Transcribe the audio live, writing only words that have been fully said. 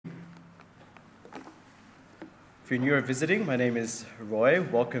If you're new or visiting, my name is Roy.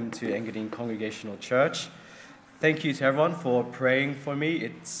 Welcome to Engadine Congregational Church. Thank you to everyone for praying for me.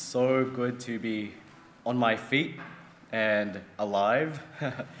 It's so good to be on my feet and alive,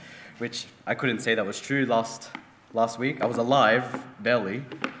 which I couldn't say that was true last week. I was alive, barely,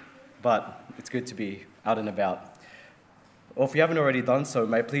 but it's good to be out and about. Or if you haven't already done so,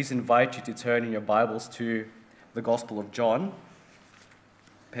 may I please invite you to turn in your Bibles to the Gospel of John.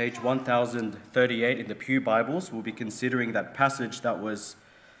 Page 1038 in the Pew Bibles. We'll be considering that passage that was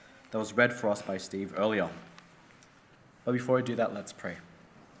read for us by Steve earlier. But before we do that, let's pray.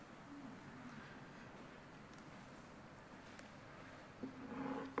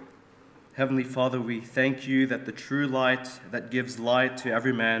 Heavenly Father, we thank you that the true light that gives light to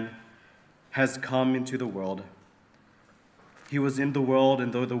every man has come into the world. He was in the world,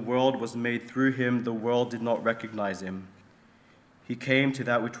 and though the world was made through him, the world did not recognize him. He came to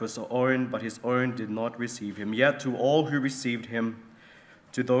that which was his own, but his own did not receive him. Yet to all who received him,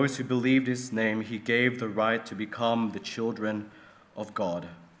 to those who believed his name, he gave the right to become the children of God.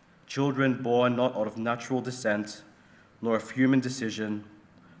 Children born not out of natural descent, nor of human decision,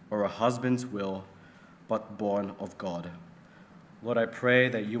 or a husband's will, but born of God. Lord, I pray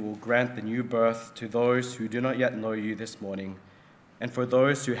that you will grant the new birth to those who do not yet know you this morning, and for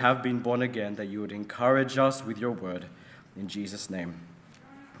those who have been born again, that you would encourage us with your word. In Jesus' name,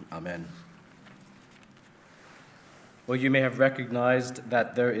 amen. Well, you may have recognized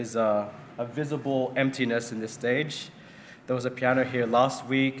that there is a visible emptiness in this stage. There was a piano here last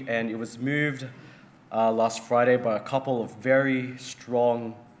week, and it was moved last Friday by a couple of very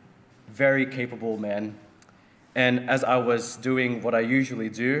strong, very capable men. And as I was doing what I usually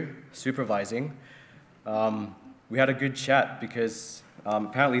do, supervising, we had a good chat because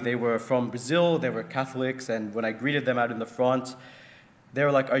apparently they were from Brazil, they were Catholics, and when I greeted them out in the front, they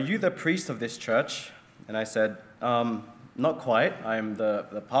were like, "Are you the priest of this church?" And I said, "Not quite, I'm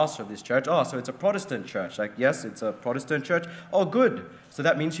the pastor of this church." "Oh, so it's a Protestant church?" Like, "Yes, it's a Protestant church." "Oh, good, so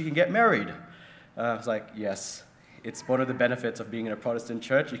that means you can get married." I was like, "Yes, it's one of the benefits of being in a Protestant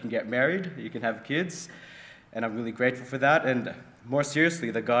church. You can get married, you can have kids, and I'm really grateful for that." And more seriously,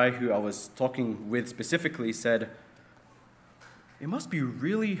 the guy who I was talking with specifically said, "It must be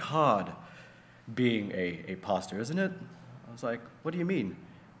really hard being a pastor, isn't it?" I was like, "What do you mean?"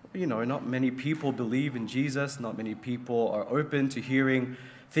 "You know, not many people believe in Jesus, not many people are open to hearing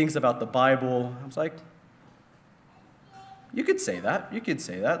things about the Bible." I was like, you could say that,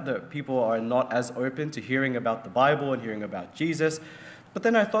 that people are not as open to hearing about the Bible and hearing about Jesus. But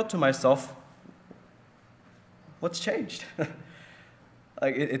then I thought to myself, what's changed?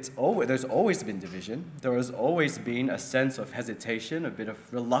 There's always been division. There has always been a sense of hesitation, a bit of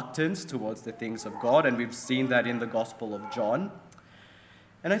reluctance towards the things of God, and we've seen that in the Gospel of John.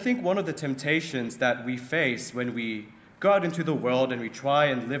 And I think one of the temptations that we face when we go out into the world and we try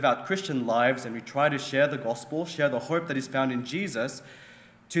and live out Christian lives and we try to share the gospel, share the hope that is found in Jesus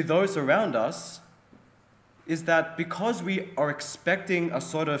to those around us, is that because we are expecting a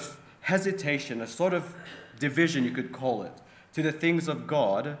sort of hesitation, a sort of division, you could call it, to the things of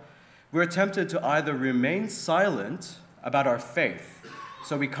God, we're tempted to either remain silent about our faith,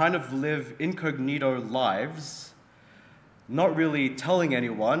 so we kind of live incognito lives, not really telling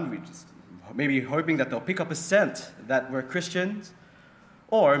anyone, we just maybe hoping that they'll pick up a scent that we're Christians,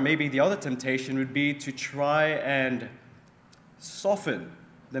 or maybe the other temptation would be to try and soften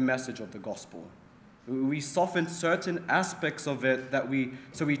the message of the gospel. We soften certain aspects of it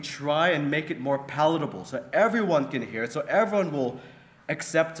so we try and make it more palatable so everyone can hear it, so everyone will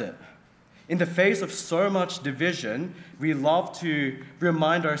accept it. In the face of so much division, we love to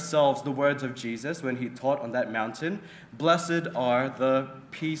remind ourselves the words of Jesus when he taught on that mountain, "Blessed are the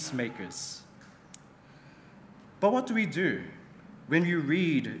peacemakers." But what do we do when you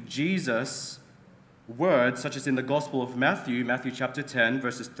read Jesus' words, such as in the Gospel of Matthew chapter 10,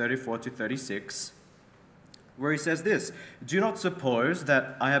 verses 34 to 36, where he says this, "Do not suppose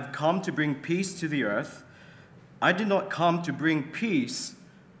that I have come to bring peace to the earth. I did not come to bring peace,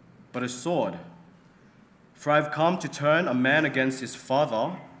 but a sword. For I have come to turn a man against his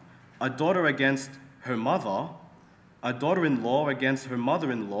father, a daughter against her mother, a daughter-in-law against her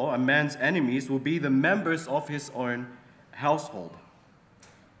mother-in-law. A man's enemies will be the members of his own household."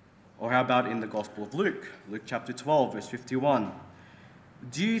 Or how about in the Gospel of Luke chapter 12, verse 51,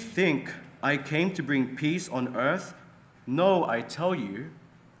 "Do you think I came to bring peace on earth? No, I tell you,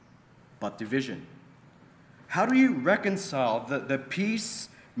 but division." How do you reconcile the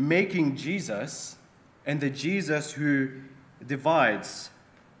peace-making Jesus and the Jesus who divides?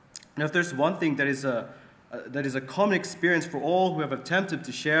 Now, if there's one thing that is a that is a common experience for all who have attempted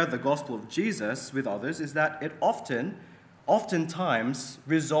to share the gospel of Jesus with others is that it oftentimes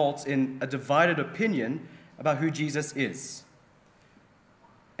results in a divided opinion about who Jesus is.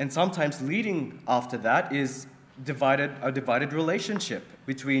 And sometimes leading after that is a divided relationship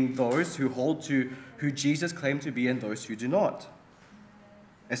between those who hold to who Jesus claimed to be and those who do not.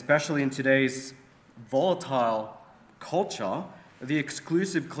 Especially in today's volatile culture, the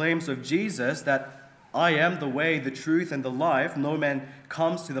exclusive claims of Jesus that I am the way, the truth, and the life, no man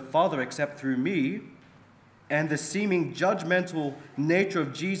comes to the Father except through me, and the seeming judgmental nature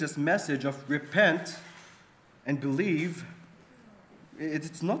of Jesus' message of repent and believe,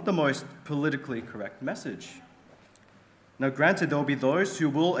 it's not the most politically correct message. Now, granted, there will be those who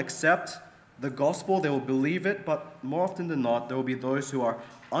will accept the gospel, they will believe it, but more often than not, there will be those who are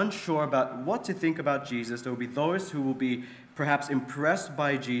unsure about what to think about Jesus. There will be those who will be perhaps impressed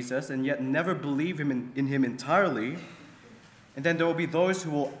by Jesus and yet never believe in him entirely. And then there will be those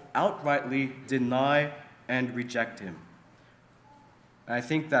who will outrightly deny and reject him. And I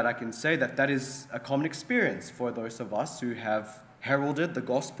think that I can say that that is a common experience for those of us who have heralded the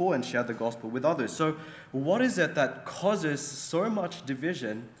gospel and shared the gospel with others. So what is it that causes so much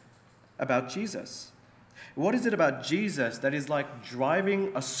division about Jesus? What is it about Jesus that is like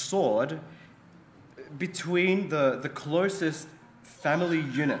driving a sword between the closest family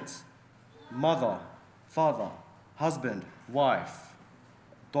units? Mother, father, husband, wife,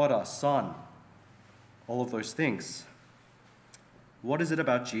 daughter, son, all of those things. What is it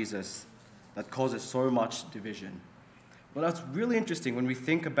about Jesus that causes so much division? Well, that's really interesting when we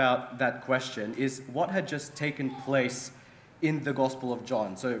think about that question, is what had just taken place in the Gospel of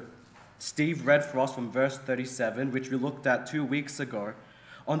John. So Steve read for us from verse 37, which we looked at 2 weeks ago,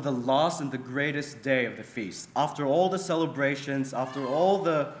 on the last and the greatest day of the feast. After all the celebrations, after all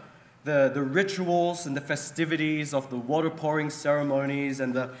the rituals and the festivities of the water pouring ceremonies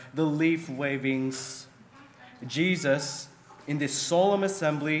and the leaf wavings, Jesus, in this solemn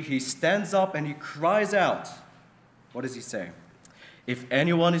assembly, he stands up and he cries out. What does he say? If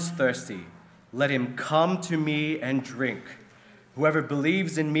anyone is thirsty, let him come to me and drink. Whoever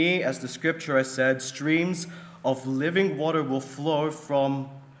believes in me, as the scripture has said, streams of living water will flow from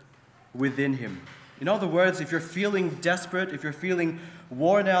within him. In other words, if you're feeling desperate, if you're feeling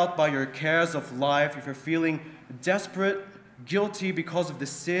worn out by your cares of life, if you're feeling desperate, guilty because of the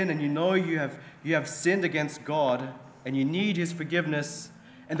sin, and you know you have sinned against God and you need his forgiveness,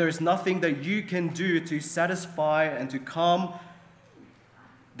 and there is nothing that you can do to satisfy and to calm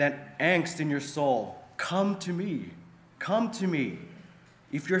that angst in your soul, come to me. Come to me.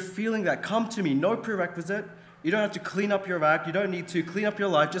 If you're feeling that, come to me. No prerequisite. You don't have to clean up your act. You don't need to clean up your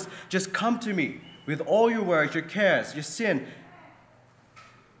life. Just come to me with all your worries, your cares, your sin,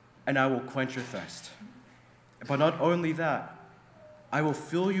 and I will quench your thirst. But not only that, I will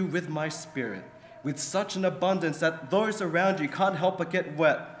fill you with my spirit, with such an abundance that those around you can't help but get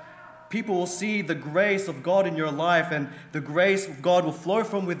wet. People will see the grace of God in your life, and the grace of God will flow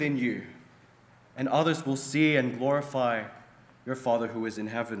from within you. And others will see and glorify your Father who is in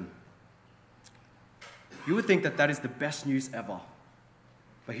heaven. You would think that that is the best news ever.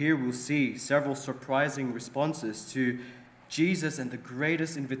 But here we'll see several surprising responses to Jesus and the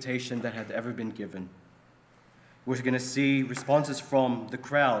greatest invitation that had ever been given. We're going to see responses from the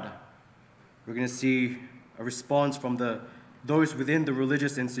crowd. We're going to see a response from those within the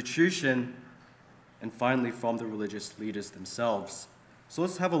religious institution, and finally from the religious leaders themselves. So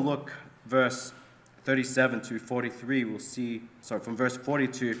let's have a look, verse 37 to 43, from verse 40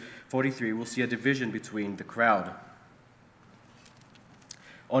 to 43, we'll see a division between the crowd.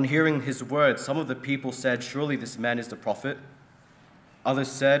 On hearing his words, some of the people said, "Surely this man is the prophet."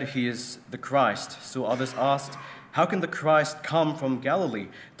 Others said, "He is the Christ." So others asked, "How can the Christ come from Galilee?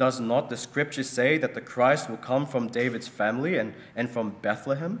 Does not the scripture say that the Christ will come from David's family and from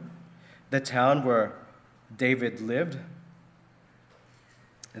Bethlehem, the town where David lived?"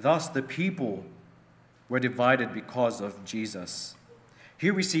 Thus the people were divided because of Jesus.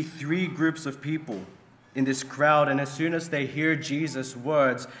 Here we see three groups of people in this crowd, and as soon as they hear Jesus'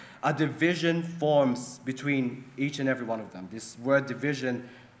 words, a division forms between each and every one of them. This word division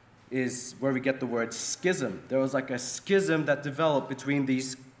is where we get the word schism. There was like a schism that developed between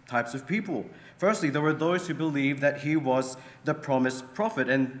these types of people. Firstly, there were those who believed that he was the promised prophet,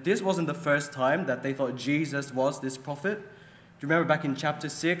 and this wasn't the first time that they thought Jesus was this prophet. Do you remember back in chapter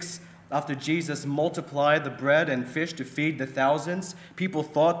 6, after Jesus multiplied the bread and fish to feed the thousands, people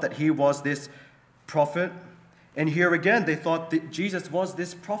thought that he was this prophet. And here again, they thought that Jesus was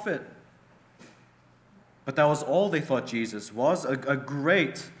this prophet. But that was all they thought Jesus was, a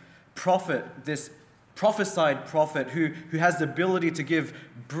great prophet, this prophesied prophet who has the ability to give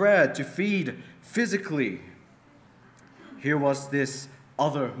bread, to feed physically. Here was this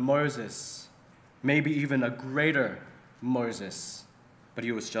other Moses, maybe even a greater Moses, but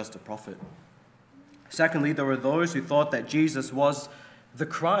he was just a prophet. Secondly, there were those who thought that Jesus was the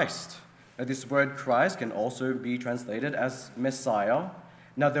Christ. Now, this word Christ can also be translated as Messiah.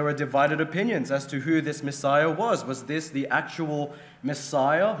 Now, there were divided opinions as to who this Messiah was. Was this the actual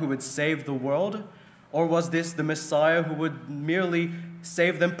Messiah who would save the world? Or was this the Messiah who would merely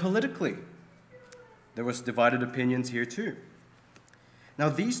save them politically? There was divided opinions here too. Now,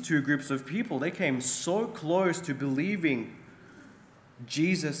 these two groups of people, they came so close to believing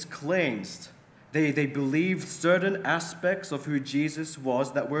Jesus' claims. They believed certain aspects of who Jesus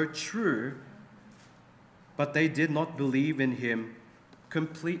was that were true, but they did not believe in him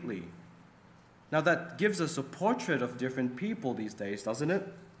completely. Now, that gives us a portrait of different people these days, doesn't it?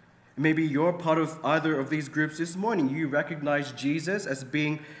 Maybe you're part of either of these groups this morning. You recognize Jesus as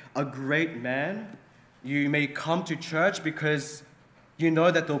being a great man. You may come to church because you know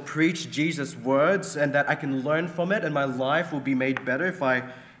that they'll preach Jesus' words and that I can learn from it and my life will be made better if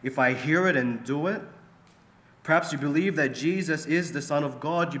I hear it and do it. Perhaps you believe that Jesus is the Son of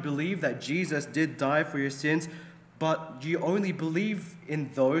God. You believe that Jesus did die for your sins, but you only believe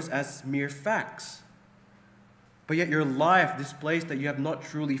in those as mere facts. But yet your life displays that you have not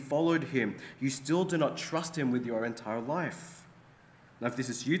truly followed him. You still do not trust him with your entire life. Now, if this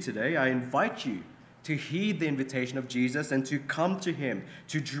is you today, I invite you to heed the invitation of Jesus and to come to him,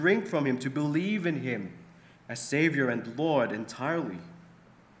 to drink from him, to believe in him as Savior and Lord entirely.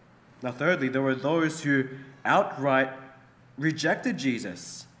 Now, thirdly, there were those who outright rejected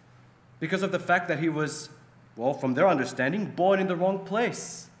Jesus because of the fact that he was, well, from their understanding, born in the wrong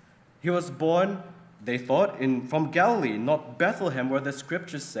place. He was born, they thought, from Galilee, not Bethlehem, where the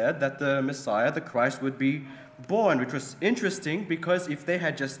scriptures said that the Messiah, the Christ, would be born, which was interesting because if they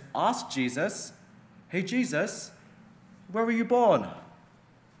had just asked Jesus, "Hey, Jesus, where were you born?"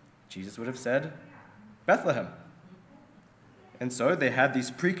 Jesus would have said, "Bethlehem." And so they had these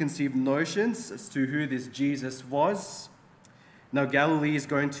preconceived notions as to who this Jesus was. Now, Galilee is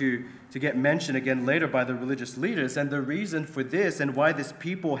going to get mentioned again later by the religious leaders, and the reason for this and why this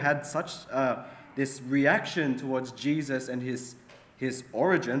people had such this reaction towards Jesus and his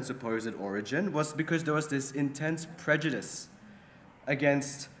origin, supposed origin, was because there was this intense prejudice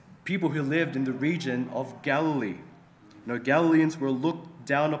against people who lived in the region of Galilee. You know, Galileans were looked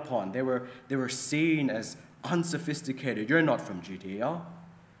down upon. They were seen as unsophisticated. You're not from Judea.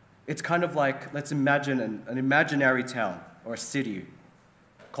 It's kind of like, let's imagine an imaginary town or a city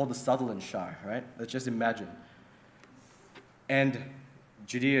called the Sutherland Shire, right? Let's just imagine. And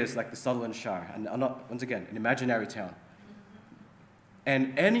Judea is like the Sutherland Shire, and once again, an imaginary town.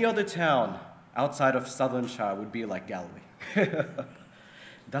 And any other town outside of Sutherland Shire would be like Galilee.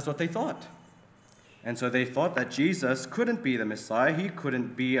 That's what they thought. And so they thought that Jesus couldn't be the Messiah. He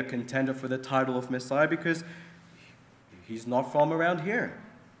couldn't be a contender for the title of Messiah because he's not from around here.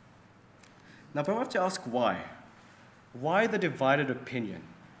 Now, but I have to ask why. Why the divided opinion?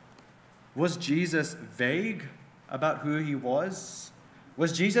 Was Jesus vague about who he was?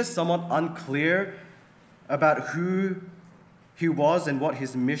 Was Jesus somewhat unclear about who he was and what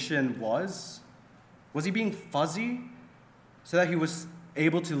his mission was? Was he being fuzzy so that he was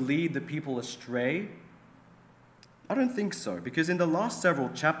able to lead the people astray? I don't think so, because in the last several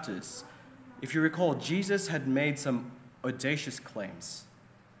chapters, if you recall, Jesus had made some audacious claims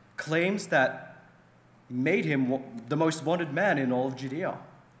that made him the most wanted man in all of Judea.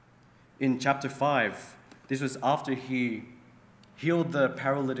 In chapter 5, this was after he healed the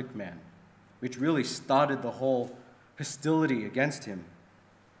paralytic man, which really started the whole hostility against him.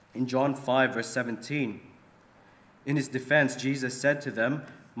 In John 5, verse 17, in his defense, Jesus said to them,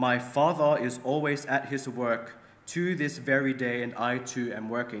 "My Father is always at his work to this very day, and I too am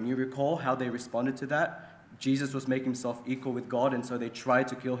working." You recall how they responded to that? Jesus was making himself equal with God, and so they tried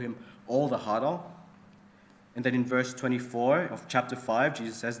to kill him all the harder. And then in verse 24 of chapter 5,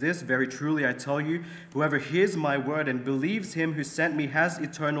 Jesus says this, "Very truly I tell you, whoever hears my word and believes him who sent me has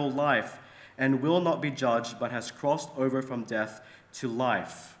eternal life and will not be judged, but has crossed over from death to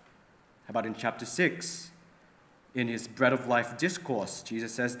life." How about in chapter 6? In his bread of life discourse,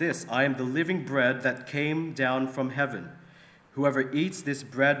 Jesus says this, "I am the living bread that came down from heaven. Whoever eats this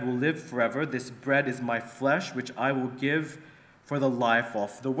bread will live forever. This bread is my flesh, which I will give for the life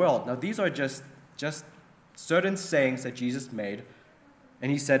of the world." Now, these are just certain sayings that Jesus made, and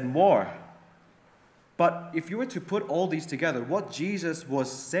he said more. But if you were to put all these together, what Jesus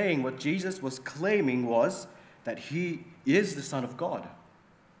was saying, what Jesus was claiming was that he is the Son of God.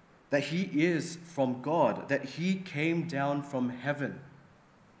 that he is from God, that he came down from heaven,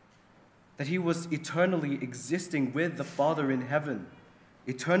 that he was eternally existing with the Father in heaven,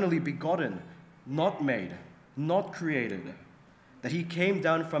 eternally begotten, not made, not created, that he came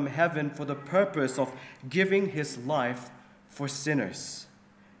down from heaven for the purpose of giving his life for sinners,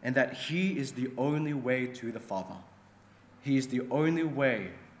 and that he is the only way to the Father. He is the only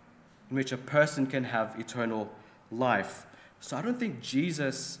way in which a person can have eternal life. So I don't think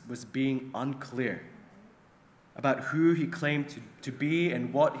Jesus was being unclear about who he claimed to be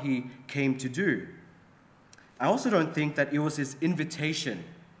and what he came to do. I also don't think that it was his invitation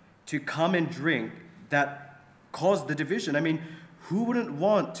to come and drink that caused the division. I mean, who wouldn't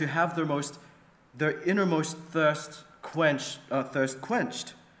want to have their innermost thirst quenched?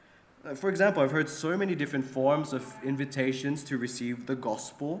 For example, I've heard so many different forms of invitations to receive the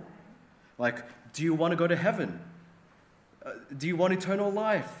gospel. Like, do you want to go to heaven? Do you want eternal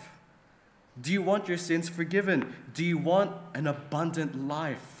life? Do you want your sins forgiven? Do you want an abundant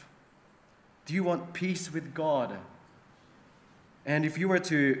life? Do you want peace with God? And if you were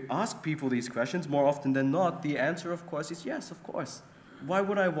to ask people these questions, more often than not, the answer, of course, is yes, of course. Why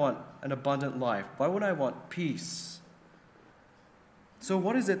would I want an abundant life? Why would I want peace? So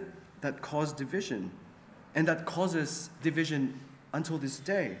what is it that caused division, and that causes division until this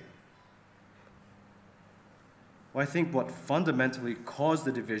day? Well, I think what fundamentally caused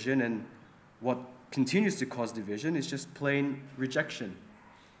the division and what continues to cause division is just plain rejection.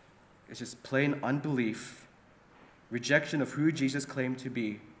 It's just plain unbelief, rejection of who Jesus claimed to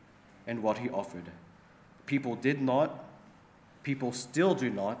be and what he offered. People still do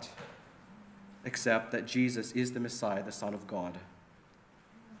not accept that Jesus is the Messiah, the Son of God.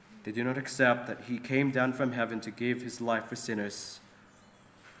 They do not accept that he came down from heaven to give his life for sinners.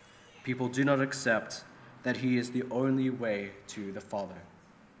 People do not accept that he is the only way to the Father.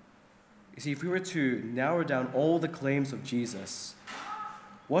 You see, if we were to narrow down all the claims of Jesus,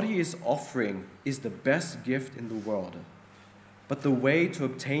 what he is offering is the best gift in the world. But the way to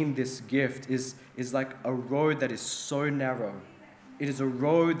obtain this gift is like a road that is so narrow. It is a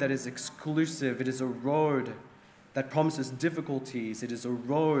road that is exclusive. It is a road that promises difficulties. It is a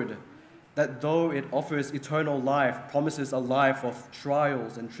road that, though it offers eternal life, promises a life of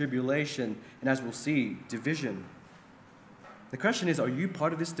trials and tribulation, and as we'll see, division. The question is, are you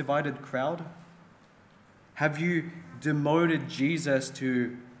part of this divided crowd? Have you demoted Jesus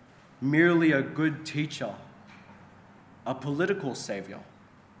to merely a good teacher, a political savior?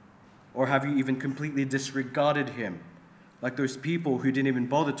 Or have you even completely disregarded him, like those people who didn't even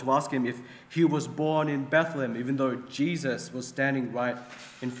bother to ask him if he was born in Bethlehem, even though Jesus was standing right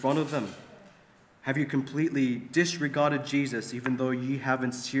in front of them? Have you completely disregarded Jesus, even though you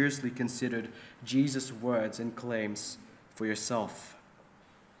haven't seriously considered Jesus' words and claims for yourself?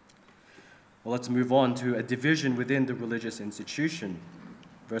 Well, let's move on to a division within the religious institution,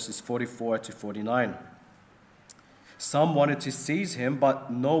 verses 44 to 49. Some wanted to seize him,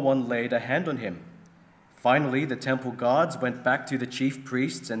 but no one laid a hand on him. Finally, the temple guards went back to the chief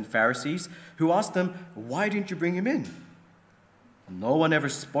priests and Pharisees, who asked them, "Why didn't you bring him in?" "No one ever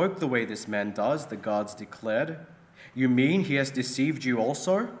spoke the way this man does," the guards declared. "You mean he has deceived you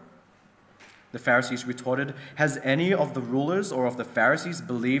also?" The Pharisees retorted, "Has any of the rulers or of the Pharisees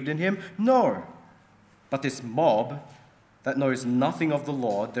believed in him? No. But this mob that knows nothing of the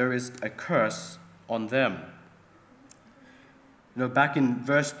law, there is a curse on them." Back in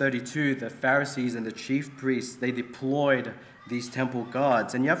verse 32, the Pharisees and the chief priests, they deployed these temple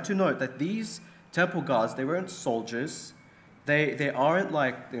guards. And you have to note that these temple guards, they weren't soldiers. They aren't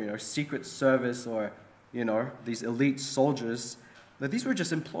like, Secret Service or, these elite soldiers. But these were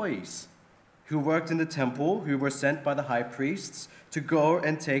just employees who worked in the temple, who were sent by the high priests to go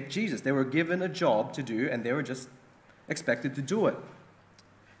and take Jesus. They were given a job to do, and they were just expected to do it.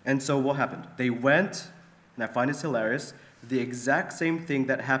 And so what happened? They went, and I find this hilarious, the exact same thing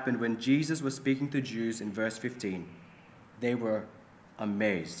that happened when Jesus was speaking to Jews in verse 15. They were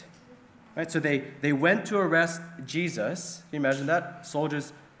amazed. Right? So they went to arrest Jesus. Can you imagine that?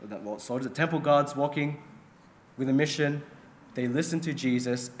 Soldiers, the temple guards walking with a mission. They listened to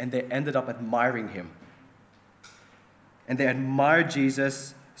Jesus and they ended up admiring him. And they admired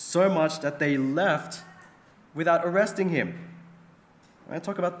Jesus so much that they left without arresting him. Right?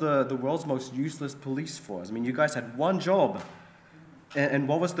 Talk about the world's most useless police force. I mean, you guys had one job. And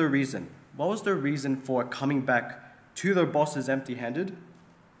what was their reason? What was their reason for coming back to their bosses empty-handed?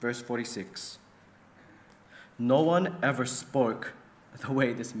 Verse 46. No one ever spoke the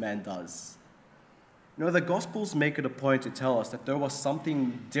way this man does. The Gospels make it a point to tell us that there was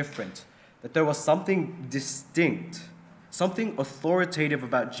something different, that there was something distinct something authoritative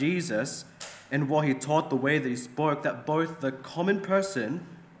about Jesus and what he taught, the way that he spoke, that both the common person,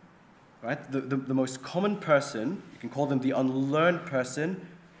 right, the most common person, you can call them the unlearned person,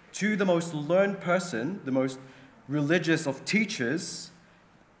 to the most learned person, the most religious of teachers,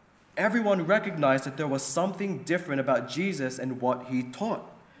 everyone recognized that there was something different about Jesus and what he taught.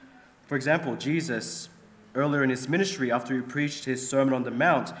 For example, Jesus, earlier in his ministry, after he preached his Sermon on the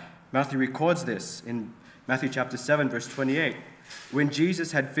Mount, Matthew records this in Matthew chapter 7, verse 28. When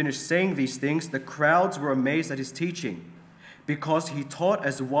Jesus had finished saying these things, the crowds were amazed at his teaching, because he taught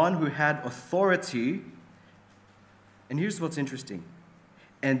as one who had authority. And here's what's interesting.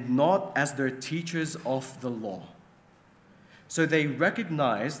 And not as their teachers of the law. So they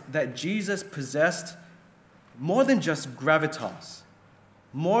recognized that Jesus possessed more than just gravitas,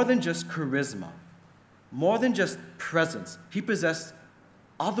 more than just charisma, more than just presence. He possessed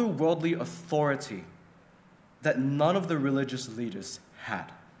otherworldly authority that none of the religious leaders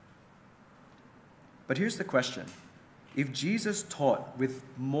had. But here's the question. If Jesus taught with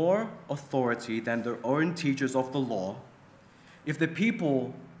more authority than their own teachers of the law, if the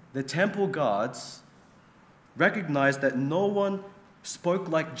people, the temple guards, recognized that no one spoke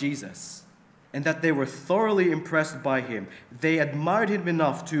like Jesus and that they were thoroughly impressed by him, they admired him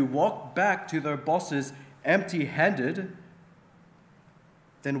enough to walk back to their bosses empty-handed,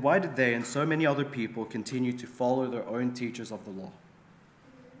 then why did they and so many other people continue to follow their own teachers of the law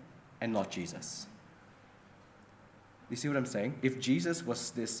and not Jesus? You see what I'm saying? If Jesus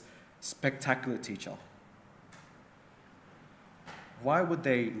was this spectacular teacher, why would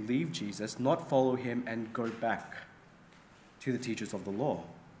they leave Jesus, not follow him, and go back to the teachers of the law?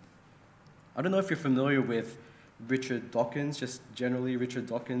 I don't know if you're familiar with Richard Dawkins, just generally Richard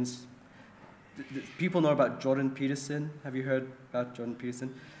Dawkins. People know about Jordan Peterson. Have you heard about Jordan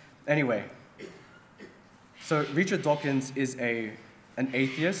Peterson? Anyway, so Richard Dawkins is an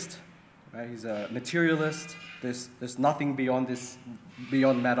atheist, right? He's a materialist. There's nothing beyond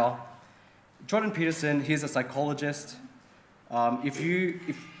beyond matter. Jordan Peterson, he's a psychologist.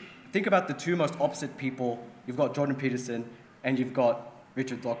 If think about the two most opposite people, you've got Jordan Peterson and you've got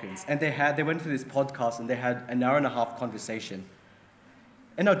Richard Dawkins. And they went through this podcast and they had an hour and a half conversation.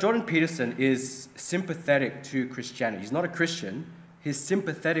 And now Jordan Peterson is sympathetic to Christianity. He's not a Christian. He's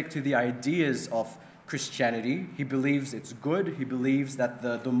sympathetic to the ideas of Christianity. He believes it's good. He believes that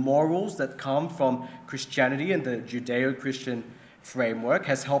the morals that come from Christianity and the Judeo-Christian framework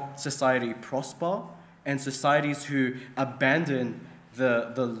has helped society prosper, and societies who abandon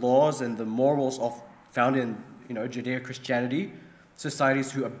the laws and the morals found in Judeo-Christianity,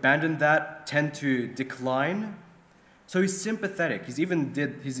 societies who abandon that tend to decline. So he's sympathetic. He's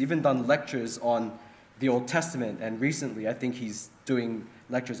even done lectures on the Old Testament, and recently I think he's doing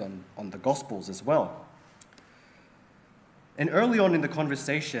lectures on the Gospels as well. And early on in the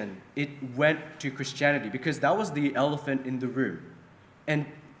conversation, it went to Christianity because that was the elephant in the room. And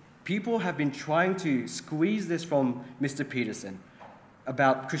people have been trying to squeeze this from Mr. Peterson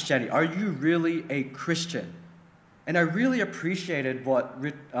about Christianity. Are you really a Christian? And I really appreciated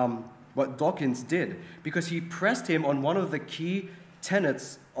what Dawkins did, because he pressed him on one of the key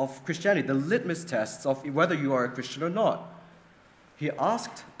tenets of Christianity, the litmus tests of whether you are a Christian or not. He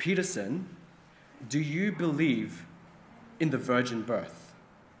asked Peterson, do you believe in the virgin birth?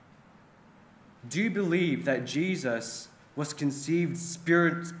 Do you believe that Jesus was conceived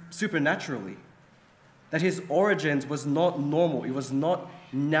supernaturally? That his origins was not normal, it was not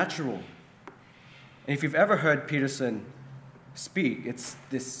natural? And if you've ever heard Peterson speak, it's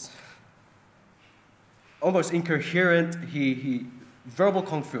this almost incoherent, verbal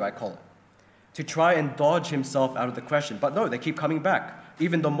kung fu, I call it, to try and dodge himself out of the question. But no, they keep coming back.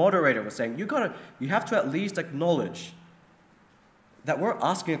 Even the moderator was saying, you have to at least acknowledge that we're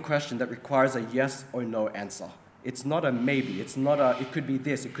asking a question that requires a yes or no answer. It's not a maybe. It's not it could be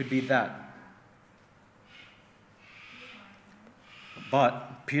this, it could be that.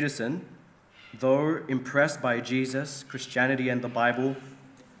 But Peterson, though impressed by Jesus, Christianity, and the Bible,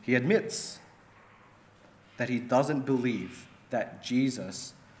 he admits that he doesn't believe that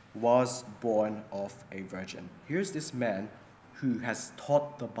Jesus was born of a virgin. Here's this man who has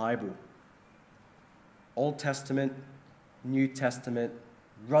taught the Bible, Old Testament, New Testament,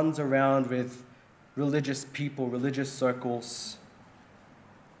 runs around with religious people, religious circles.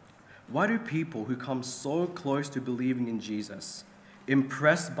 Why do people who come so close to believing in Jesus,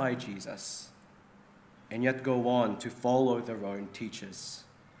 impressed by Jesus, and yet go on to follow their own teachers?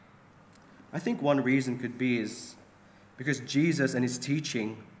 I think one reason could be is because Jesus and his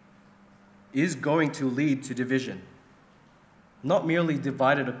teaching is going to lead to division. Not merely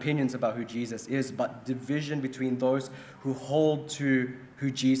divided opinions about who Jesus is, but division between those who hold to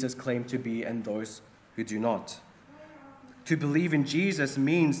who Jesus claimed to be and those who do not. To believe in Jesus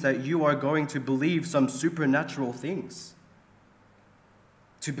means that you are going to believe some supernatural things.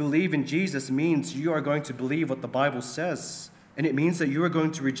 To believe in Jesus means you are going to believe what the Bible says, and it means that you are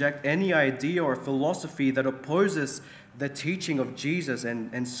going to reject any idea or philosophy that opposes the teaching of Jesus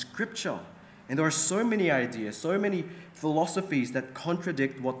and Scripture. And there are so many ideas, so many philosophies that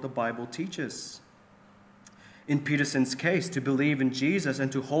contradict what the Bible teaches. In Peterson's case, to believe in Jesus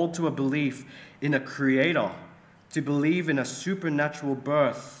and to hold to a belief in a creator, to believe in a supernatural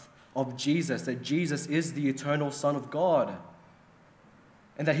birth of Jesus, that Jesus is the eternal Son of God,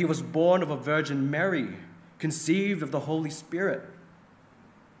 and that he was born of a Virgin Mary, conceived of the Holy Spirit,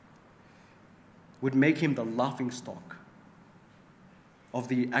 would make him the laughingstock of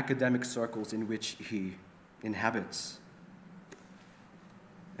the academic circles in which he inhabits.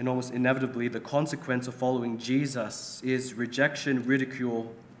 And almost inevitably, the consequence of following Jesus is rejection,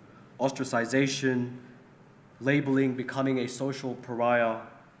 ridicule, ostracization, labeling, becoming a social pariah,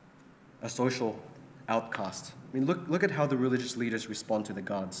 a social outcast. I mean, look at how the religious leaders respond to the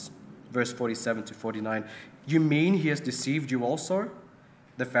guards. Verse 47 to 49. "You mean he has deceived you also?"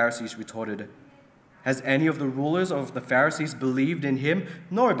 The Pharisees retorted. "Has any of the rulers of the Pharisees believed in him?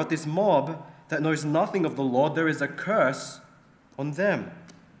 No, but this mob that knows nothing of the law, there is a curse on them."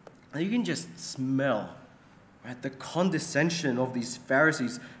 And you can just smell, right, the condescension of these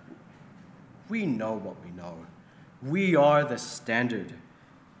Pharisees. We know what we know. We are the standard.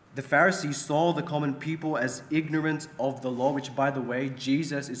 The Pharisees saw the common people as ignorant of the law, which, by the way,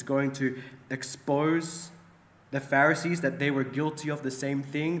 Jesus is going to expose the Pharisees that they were guilty of the same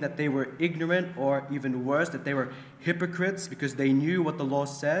thing, that they were ignorant, or even worse, that they were hypocrites because they knew what the law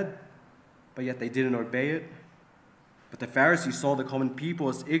said, but yet they didn't obey it. But the Pharisees saw the common people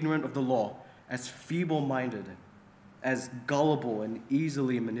as ignorant of the law, as feeble-minded, as gullible and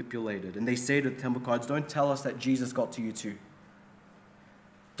easily manipulated. And they say to the temple guards, "Don't tell us that Jesus got to you too.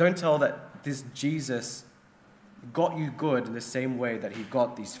 Don't tell that this Jesus got you good in the same way that he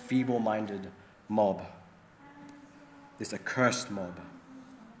got these feeble-minded mob, this accursed mob."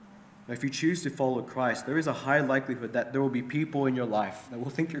 Now, if you choose to follow Christ, there is a high likelihood that there will be people in your life that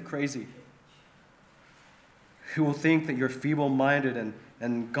will think you're crazy, who will think that you're feeble-minded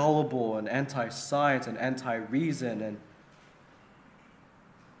and gullible and anti-science and anti-reason, and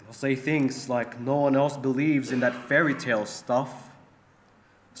they'll say things like, "No one else believes in that fairy tale stuff."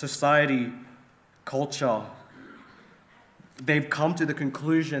 Society, culture, they've come to the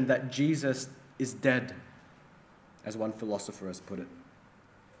conclusion that Jesus is dead, as one philosopher has put it.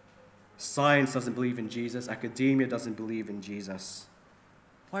 Science doesn't believe in Jesus. Academia doesn't believe in Jesus.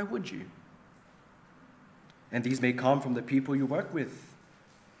 Why would you? And these may come from the people you work with.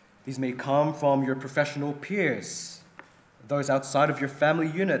 These may come from your professional peers, those outside of your family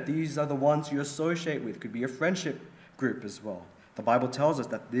unit. These are the ones you associate with. Could be a friendship group as well. The Bible tells us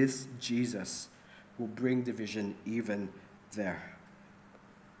that this Jesus will bring division even there.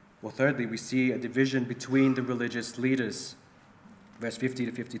 Well, thirdly, we see a division between the religious leaders. Verse 50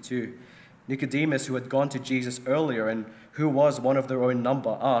 to 52. Nicodemus, who had gone to Jesus earlier and who was one of their own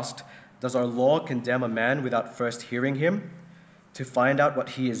number, asked, "Does our law condemn a man without first hearing him, to find out what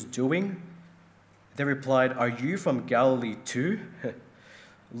he is doing?" They replied, "Are you from Galilee too?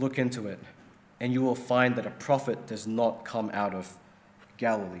 Look into it, and you will find that a prophet does not come out of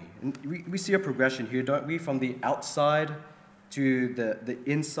Galilee." And we see a progression here, don't we? From the outside to the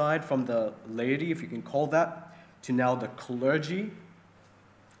inside, from the laity, if you can call that, to now the clergy,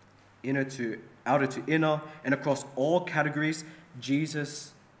 inner to outer to inner, and across all categories,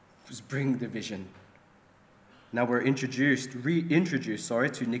 Jesus was bringing division. Now we're reintroduced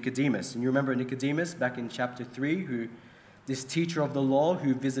to Nicodemus. And you remember Nicodemus back in chapter 3, this teacher of the law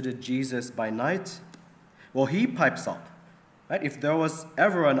who visited Jesus by night? Well, he pipes up. Right? If there was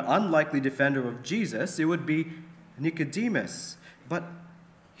ever an unlikely defender of Jesus, it would be Nicodemus. But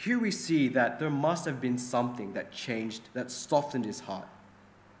here we see that there must have been something that changed, that softened his heart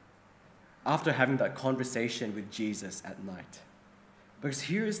after having that conversation with Jesus at night. Because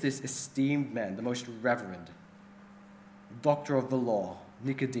here is this esteemed man, the most reverend doctor of the law,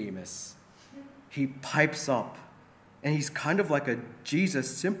 Nicodemus. He pipes up, and he's kind of like a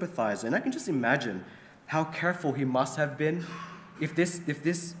Jesus sympathizer. And I can just imagine how careful he must have been if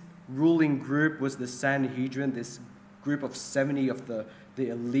this ruling group was the Sanhedrin, this group of 70 of the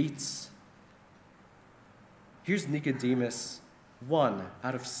elites. Here's Nicodemus, 1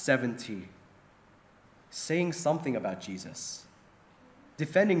 out of 70, saying something about Jesus.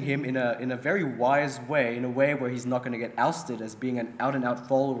 defending him in a very wise way, in a way where he's not going to get ousted as being an out-and-out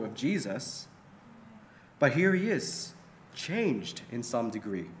follower of Jesus. But here he is, changed in some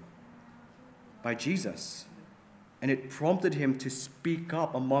degree by Jesus. And it prompted him to speak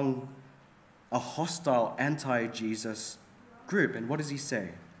up among a hostile, anti-Jesus group. And what does he say?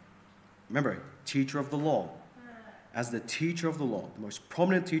 Remember, teacher of the law. As the teacher of the law, the most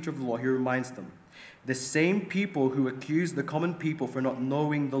prominent teacher of the law, he reminds them, the same people who accuse the common people for not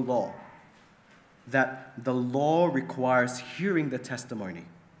knowing the law, that the law requires hearing the testimony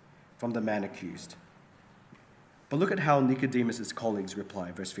from the man accused. But look at how Nicodemus' colleagues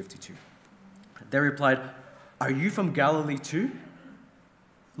reply, verse 52. They replied, "Are you from Galilee too?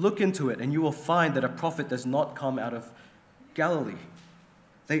 Look into it, and you will find that a prophet does not come out of Galilee."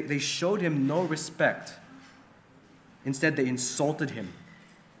 They showed him no respect. Instead, they insulted him.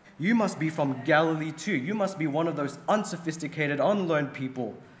 "You must be from Galilee too. You must be one of those unsophisticated, unlearned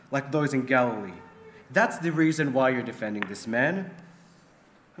people like those in Galilee. That's the reason why you're defending this man."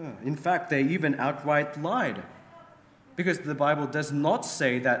 In fact, they even outright lied, because the Bible does not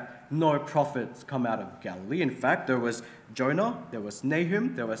say that no prophets come out of Galilee. In fact, there was Jonah, there was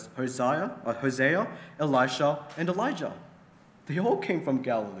Nahum, there was Hosea, Elisha, and Elijah. They all came from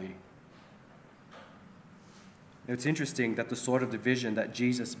Galilee. It's interesting that the sort of division that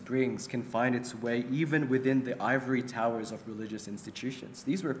Jesus brings can find its way even within the ivory towers of religious institutions.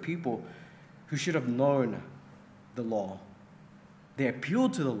 These were people who should have known the law. They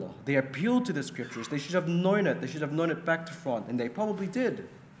appealed to the law. They appealed to the scriptures. They should have known it. They should have known it back to front, and they probably did.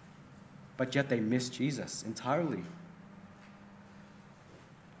 But yet they missed Jesus entirely.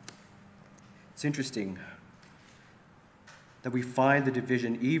 It's interesting that we find the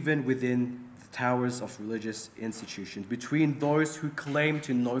division even within the towers of religious institutions between those who claim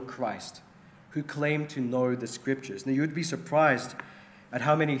to know Christ, who claim to know the scriptures. Now, you would be surprised at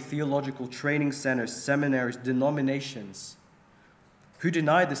how many theological training centers, seminaries, denominations who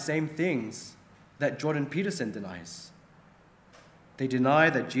deny the same things that Jordan Peterson denies. They deny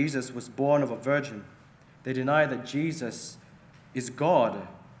that Jesus was born of a virgin. They deny that Jesus is God.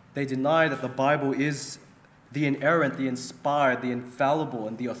 They deny that the Bible is the inerrant, the inspired, the infallible,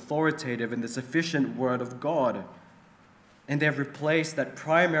 and the authoritative and the sufficient Word of God. And they have replaced that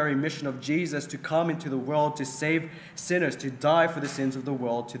primary mission of Jesus to come into the world to save sinners, to die for the sins of the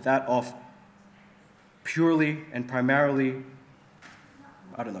world, to that of purely and primarily,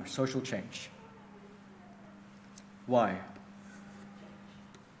 social change. Why?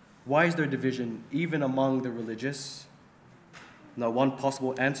 Why is there division even among the religious? Now, one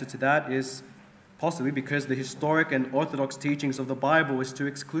possible answer to that is possibly because the historic and orthodox teachings of the Bible is too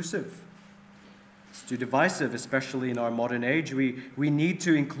exclusive. It's too divisive, especially in our modern age. We need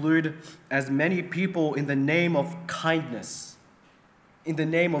to include as many people in the name of kindness, in the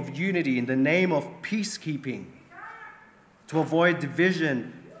name of unity, in the name of peacekeeping, to avoid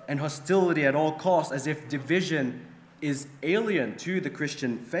division and hostility at all costs, as if division is alien to the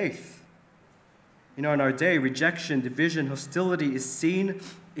Christian faith. In our day, rejection, division, hostility is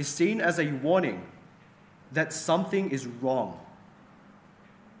seen as a warning that something is wrong.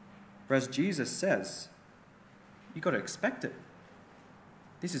 Whereas Jesus says, you got to expect it.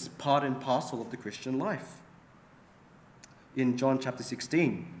 This is part and parcel of the Christian life. In John chapter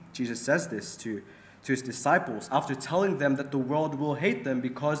 16, Jesus says this to his disciples after telling them that the world will hate them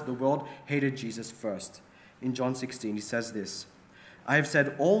because the world hated Jesus first. In John 16, he says this, "I have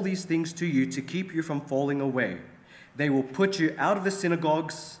said all these things to you to keep you from falling away. They will put you out of the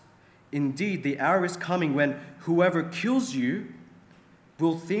synagogues. Indeed, the hour is coming when whoever kills you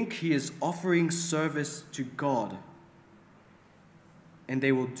will think he is offering service to God. And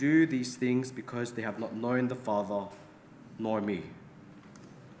they will do these things because they have not known the Father nor me."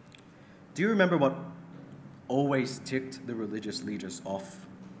 Do you remember what always ticked the religious leaders off?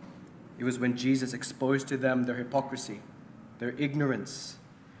 It was when Jesus exposed to them their hypocrisy, their ignorance,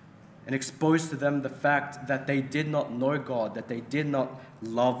 and exposed to them the fact that they did not know God, that they did not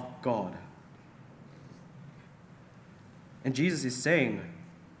love God. And Jesus is saying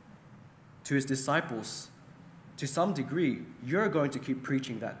to his disciples, to some degree, you're going to keep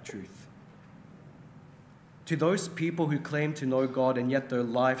preaching that truth. To those people who claim to know God and yet their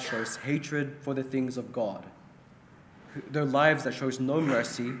life shows hatred for the things of God, their lives that shows no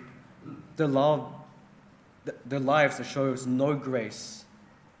mercy, their lives that shows no grace,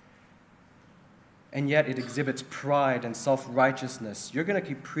 and yet it exhibits pride and self-righteousness, you're going to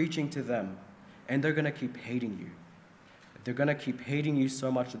keep preaching to them, and they're going to keep hating you. They're going to keep hating you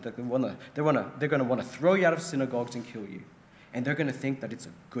so much that they're going to want to throw you out of synagogues and kill you, and they're going to think that it's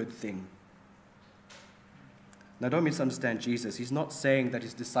a good thing. Now, don't misunderstand Jesus. He's not saying that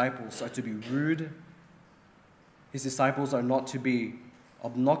his disciples are to be rude. His disciples are not to be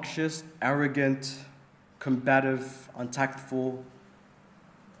obnoxious, arrogant, combative, untactful,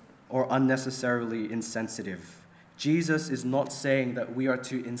 or unnecessarily insensitive. Jesus is not saying that we are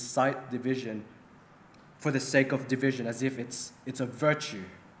to incite division for the sake of division, as if it's a virtue.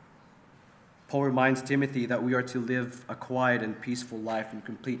 Paul reminds Timothy that we are to live a quiet and peaceful life in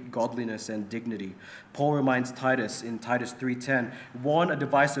complete godliness and dignity. Paul reminds Titus in Titus 3:10, warn a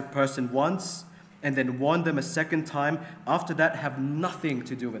divisive person once, and then warn them a second time. After that, have nothing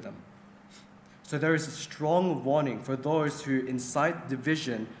to do with them. So there is a strong warning for those who incite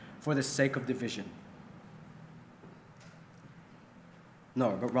division for the sake of division.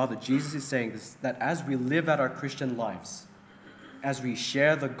 No, but rather Jesus is saying this, that as we live out our Christian lives, as we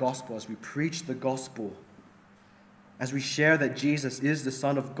share the gospel, as we preach the gospel, as we share that Jesus is the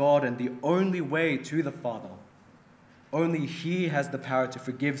Son of God and the only way to the Father, only He has the power to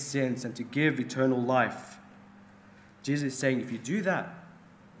forgive sins and to give eternal life. Jesus is saying if you do that,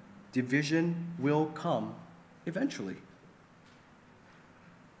 division will come eventually.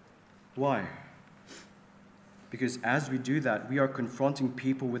 Why? Because as we do that, we are confronting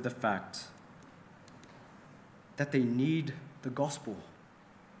people with the fact that they need the gospel.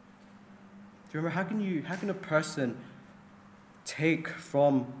 Do you remember, how can a person take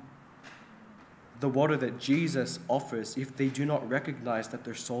from the water that Jesus offers if they do not recognize that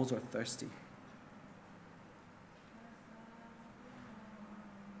their souls are thirsty?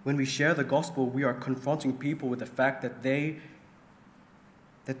 When we share the gospel, we are confronting people with the fact that they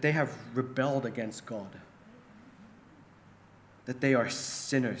have rebelled against God, that they are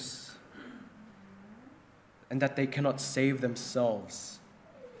sinners, and that they cannot save themselves,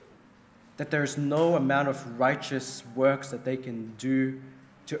 that there is no amount of righteous works that they can do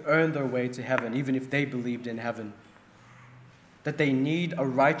to earn their way to heaven, even if they believed in heaven, that they need a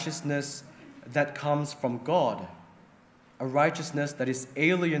righteousness that comes from God, a righteousness that is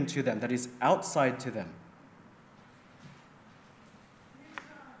alien to them, that is outside to them.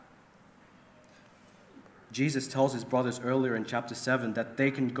 Jesus tells his brothers earlier in chapter 7 that they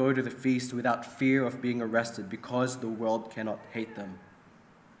can go to the feast without fear of being arrested because the world cannot hate them.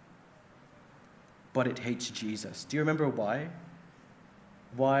 But it hates Jesus. Do you remember why?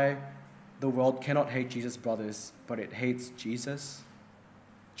 Why the world cannot hate Jesus, brothers, but it hates Jesus?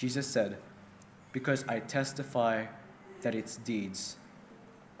 Jesus said, because I testify that its deeds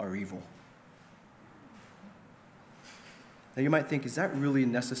are evil. Now you might think, is that really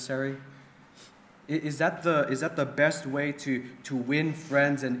necessary? Is that the best way to win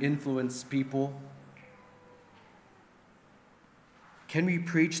friends and influence people? Can we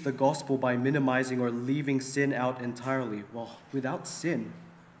preach the gospel by minimizing or leaving sin out entirely? Well, without sin,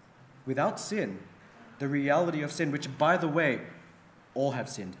 the reality of sin, which, by the way, all have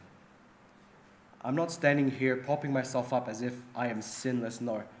sinned. I'm not standing here propping myself up as if I am sinless.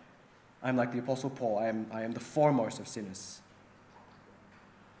 No, I'm like the Apostle Paul. I am the foremost of sinners.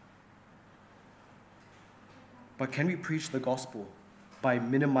 But can we preach the gospel by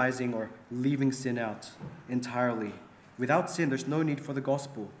minimizing or leaving sin out entirely? Without sin, there's no need for the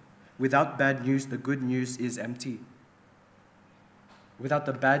gospel. Without bad news, the good news is empty. Without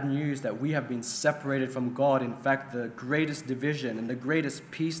the bad news that we have been separated from God, in fact, the greatest division and the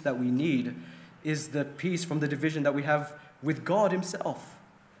greatest peace that we need is the peace from the division that we have with God Himself,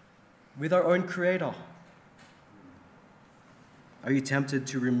 with our own Creator. Are you tempted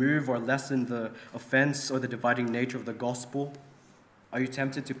to remove or lessen the offense or the dividing nature of the gospel? Are you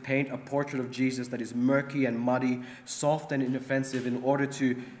tempted to paint a portrait of Jesus that is murky and muddy, soft and inoffensive in order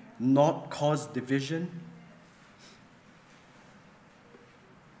to not cause division?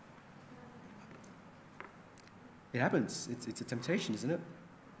 It happens. It's a temptation, isn't it?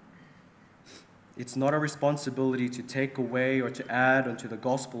 It's not our responsibility to take away or to add onto the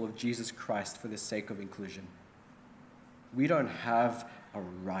gospel of Jesus Christ for the sake of inclusion. We don't have a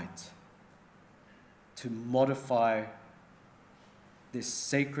right to modify this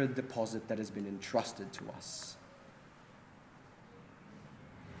sacred deposit that has been entrusted to us.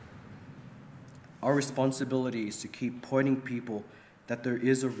 Our responsibility is to keep pointing people that there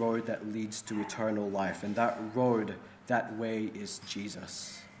is a road that leads to eternal life, and that road, that way is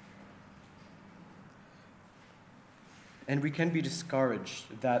Jesus. And we can be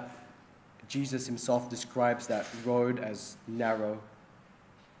discouraged that Jesus Himself describes that road as narrow,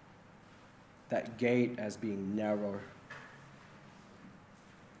 that gate as being narrow.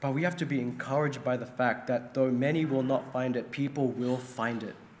 But we have to be encouraged by the fact that though many will not find it, people will find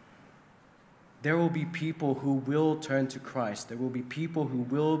it. There will be people who will turn to Christ. There will be people who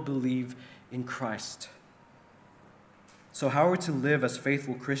will believe in Christ. So how are we to live as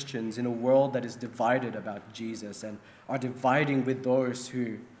faithful Christians in a world that is divided about Jesus and are dividing with those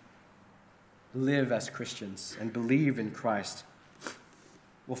who live as Christians and believe in Christ?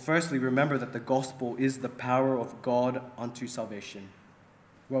 Well, firstly, remember that the gospel is the power of God unto salvation.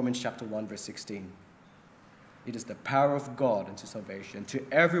 Romans chapter 1, verse 16. It is the power of God unto salvation to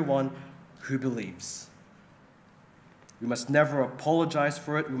everyone who believes. We must never apologize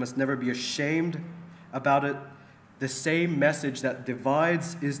for it. We must never be ashamed about it. The same message that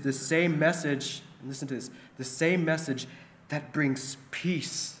divides is the same message, listen to this, the same message that brings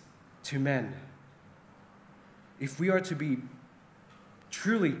peace to men. If we are to be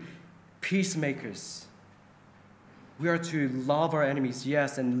truly peacemakers, we are to love our enemies,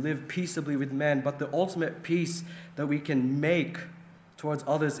 yes, and live peaceably with men, but the ultimate peace that we can make towards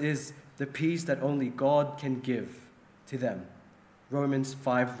others is the peace that only God can give to them. Romans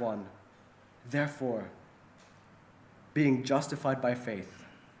 5:1. Therefore, being justified by faith,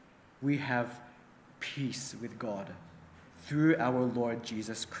 we have peace with God through our Lord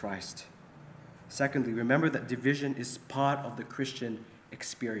Jesus Christ. Secondly, remember that division is part of the Christian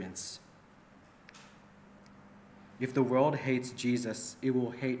experience. If the world hates Jesus, it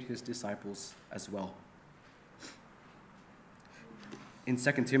will hate his disciples as well. In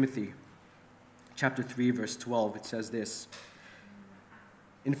 2 Timothy chapter 3, verse 12, it says this: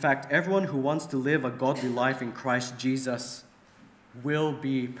 in fact, everyone who wants to live a godly life in Christ Jesus will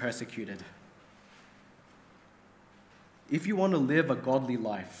be persecuted. If you want to live a godly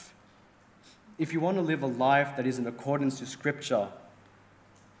life, if you want to live a life that is in accordance to Scripture,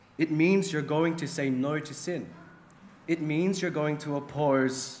 it means you're going to say no to sin. It means you're going to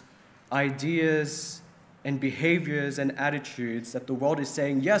oppose ideas and behaviors and attitudes that the world is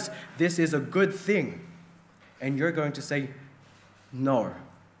saying, yes, this is a good thing. And you're going to say, no.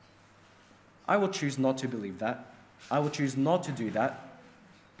 I will choose not to believe that. I will choose not to do that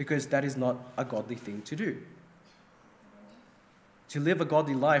because that is not a godly thing to do. To live a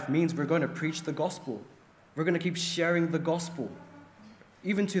godly life means we're going to preach the gospel. We're going to keep sharing the gospel,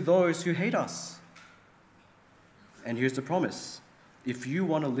 even to those who hate us. And here's the promise. If you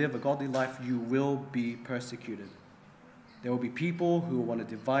want to live a godly life, you will be persecuted. There will be people who will want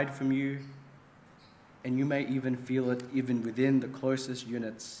to divide from you, and you may even feel it even within the closest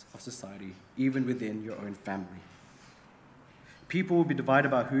units of society, even within your own family. People will be divided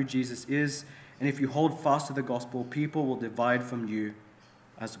about who Jesus is, and if you hold fast to the gospel, people will divide from you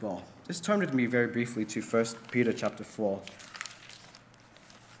as well. Just turn with me very briefly to 1 Peter chapter 4.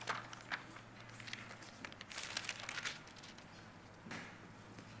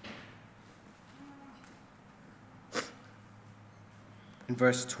 In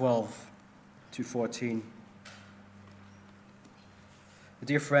verse 12 to 14.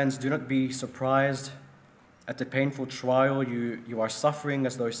 Dear friends, do not be surprised at the painful trial you are suffering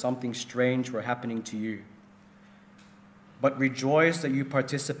as though something strange were happening to you. But rejoice that you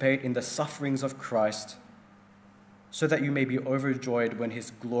participate in the sufferings of Christ, so that you may be overjoyed when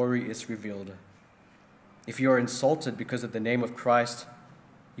his glory is revealed. If you are insulted because of the name of Christ,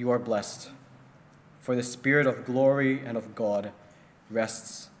 you are blessed, for the Spirit of glory and of God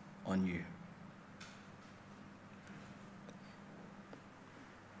rests on you.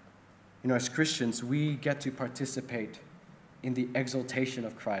 You know, as Christians, we get to participate in the exaltation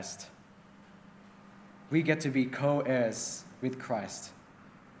of Christ. We get to be co-heirs with Christ.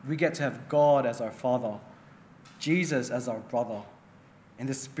 We get to have God as our Father, Jesus as our brother, and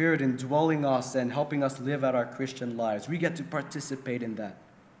the Spirit indwelling us and helping us live out our Christian lives. We get to participate in that.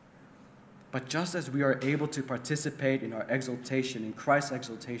 But just as we are able to participate in our exaltation, in Christ's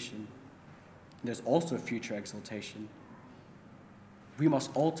exaltation, there's also a future exaltation. We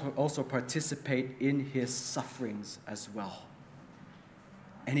must also participate in his sufferings as well.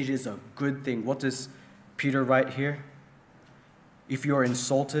 And it is a good thing. What does Peter write here? If you are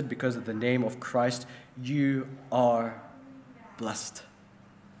insulted because of the name of Christ, you are blessed.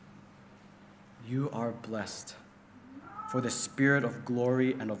 You are blessed, for the Spirit of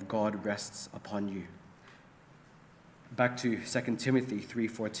glory and of God rests upon you. Back to 2 Timothy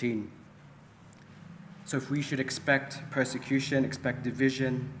 3:14. So if we should expect persecution, expect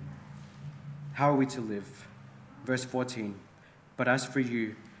division, how are we to live? Verse 14. But as for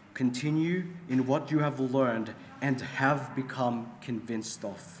you, continue in what you have learned and have become convinced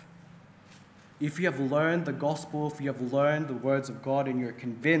of. If you have learned the gospel, if you have learned the words of God and you're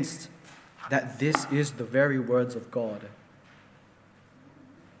convinced that this is the very words of God,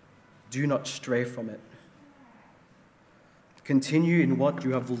 do not stray from it. Continue in what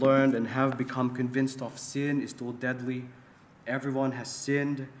you have learned and have become convinced of. Sin is still deadly. Everyone has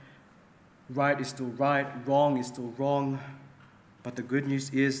sinned. Right is still right, wrong is still wrong. But the good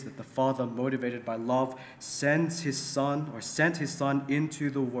news is that the Father, motivated by love, sent his Son into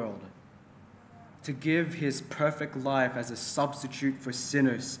the world to give his perfect life as a substitute for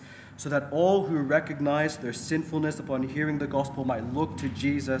sinners, so that all who recognize their sinfulness upon hearing the gospel might look to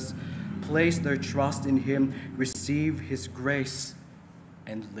Jesus, place their trust in him, receive his grace,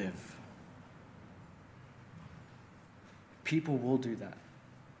 and live. People will do that.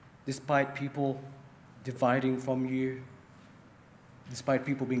 Despite people dividing from you, despite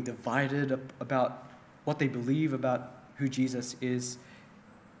people being divided about what they believe about who Jesus is,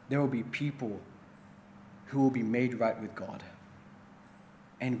 there will be people who will be made right with God.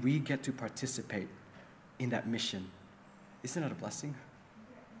 And we get to participate in that mission. Isn't that a blessing?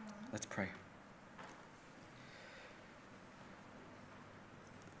 Let's pray.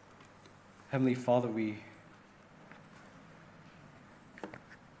 Heavenly Father, we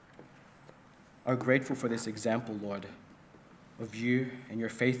are grateful for this example, Lord, of you and your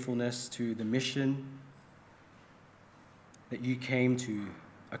faithfulness to the mission that you came to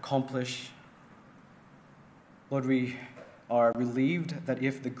accomplish. Lord, we are relieved that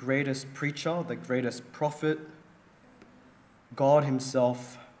if the greatest preacher, the greatest prophet, God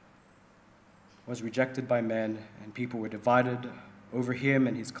himself, was rejected by men and people were divided over him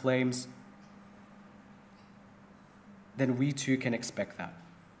and his claims, then we too can expect that.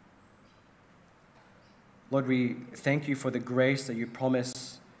 Lord, we thank you for the grace that you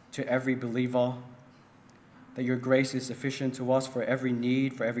promise to every believer, that your grace is sufficient to us for every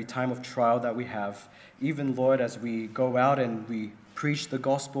need, for every time of trial that we have. Even, Lord, as we go out and we preach the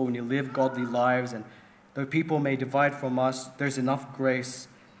gospel and you live godly lives, and though people may divide from us, there's enough grace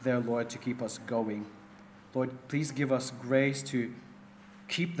there, Lord, to keep us going. Lord, please give us grace to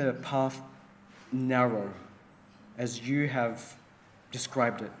keep the path narrow as you have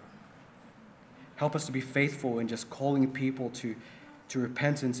described it. Help us to be faithful in just calling people to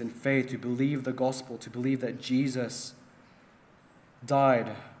repentance and faith, to believe the gospel, to believe that Jesus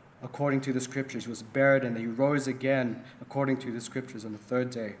died according to the scriptures, was buried, and that he rose again according to the scriptures on the third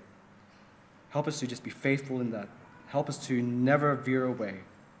day. Help us to just be faithful in that. Help us to never veer away,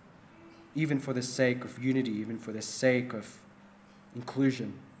 even for the sake of unity, even for the sake of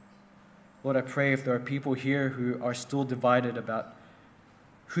inclusion. Lord, I pray if there are people here who are still divided about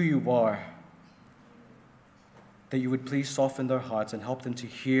who you are, that you would please soften their hearts and help them to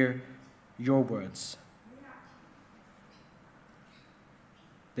hear your words.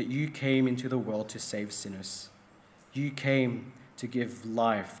 That you came into the world to save sinners. You came to give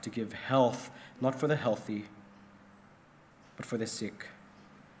life, to give health, not for the healthy, but for the sick.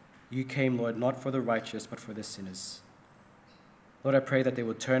 You came, Lord, not for the righteous, but for the sinners. Lord, I pray that they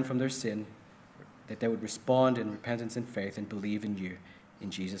would turn from their sin, that they would respond in repentance and faith and believe in you.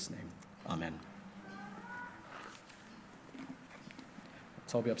 In Jesus' name, amen.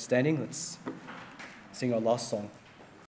 So I'll be upstanding. Let's sing our last song.